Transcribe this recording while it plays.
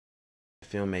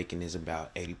filmmaking is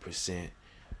about 80%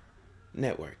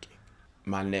 networking.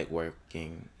 My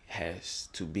networking has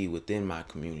to be within my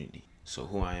community. So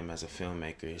who I am as a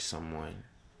filmmaker is someone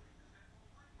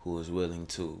who is willing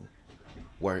to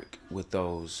work with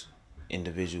those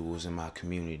individuals in my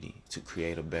community to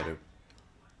create a better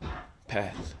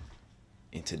path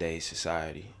in today's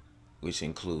society, which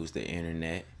includes the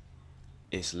internet.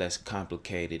 It's less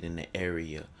complicated in the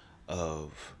area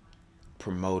of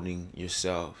promoting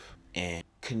yourself and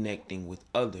connecting with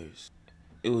others.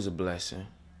 It was a blessing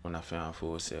when I found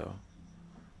Full Sail,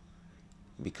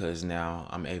 because now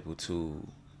I'm able to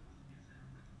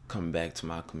come back to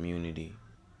my community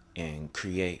and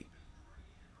create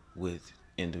with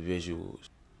individuals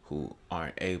who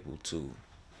aren't able to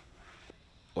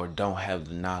or don't have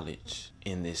the knowledge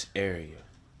in this area.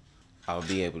 I'll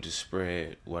be able to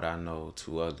spread what I know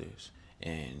to others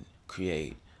and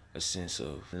create a sense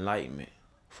of enlightenment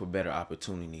for better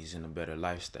opportunities and a better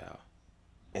lifestyle.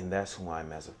 And that's who I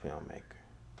am as a filmmaker.